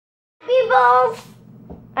Balls!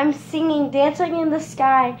 I'm singing Dancing in the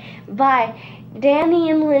Sky by Dani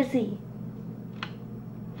and Lizzy.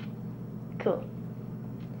 Cool.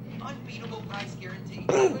 Unbeatable price guarantee.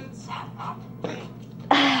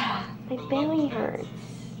 My belly hurts.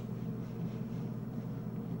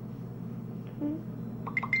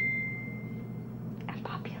 I'm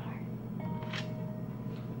popular.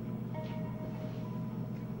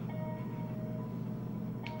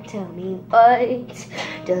 Tell me, what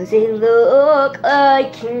does it look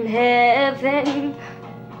like in heaven?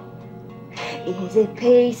 Is it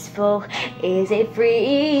peaceful? Is it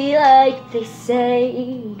free like they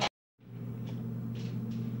say?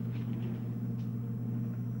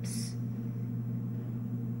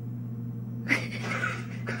 Oh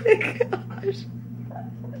my gosh.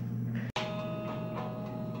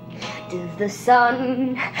 Does the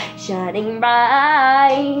sun shining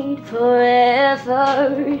bright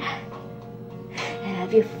forever?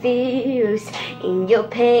 Have your fears and your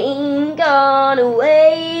pain gone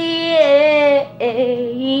away?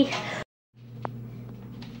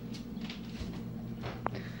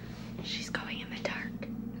 She's going in the dark.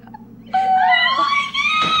 Oh my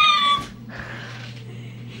God!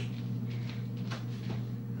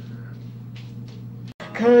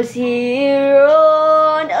 'Cause here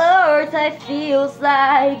on earth I feels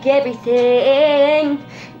like everything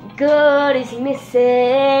good is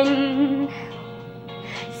missing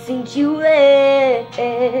since you left.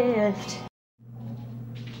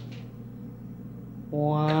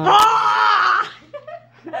 Wow.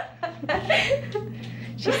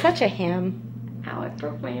 She's such a ham. How I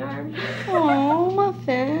broke my arm. Oh,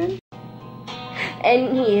 Muffin.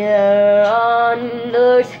 And here on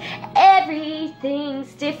earth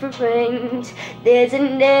everything's different. There's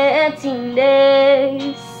an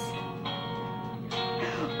emptiness.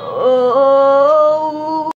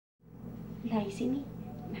 Oh. Now you see me?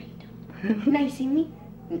 Now you don't. Now you see me?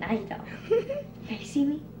 Now you don't. Now you see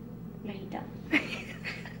me? Now you don't.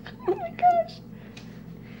 Oh my gosh.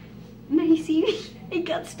 Now you see me? It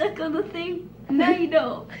got stuck on the thing. Now you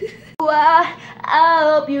don't. I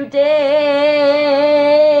hope you're dancing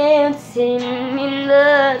in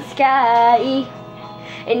the sky,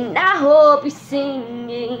 and I hope you're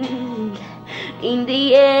singing in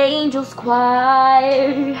the angels'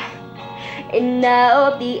 choir, and I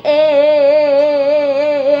hope the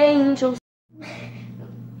angels.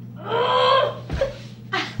 Ow,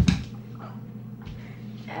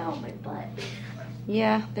 my butt.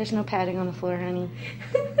 Yeah, there's no padding on the floor, honey.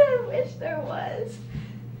 I wish there was.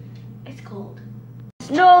 It's cold.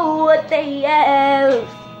 Know what they have.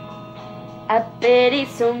 I bet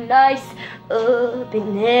it's so nice up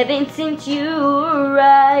in heaven since you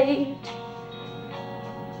arrived.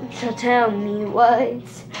 So tell me, what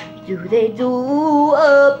do they do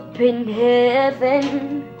up in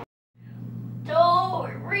heaven?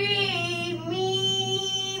 Don't read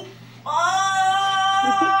me.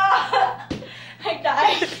 I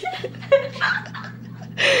died.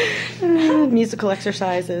 Musical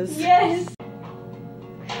exercises. Yes.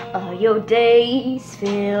 Are your days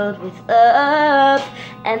filled with love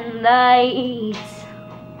and light?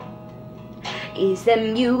 Is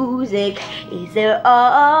there music? Is there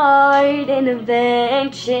art and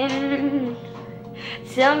invention?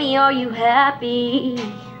 Tell me, are you happy?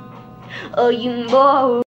 Are you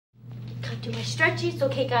more? Come to my stretchies.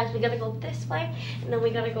 Okay, guys, we gotta go this way, and then we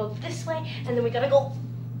gotta go this way, and then we gotta go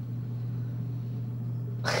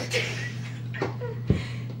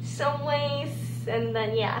some ways, and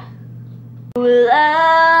then yeah.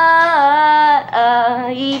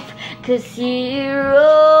 Life, 'cause here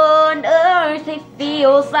on earth it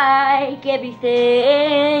feels like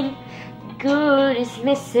everything good is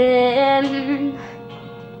missing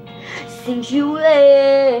since you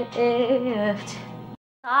left.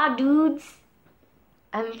 Ah, dudes,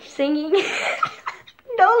 I'm singing.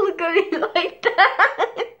 Don't look at me like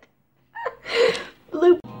that.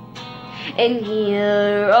 Bloop. And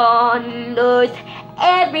here on earth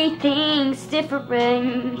everything's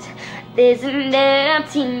different. There's an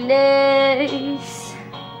emptiness.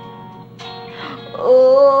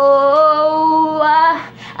 Oh, I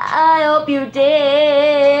hope you're dancing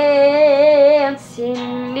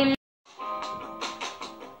in.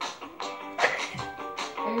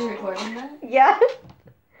 Are you recording that? Yeah.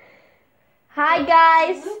 Hi,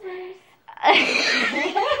 guys.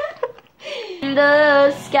 In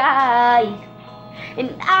the sky,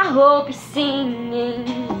 and I hope you're singing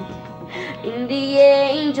in the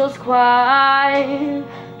angels' choir,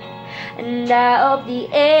 and I hope the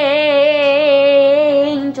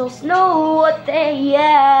angels know what they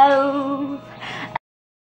have.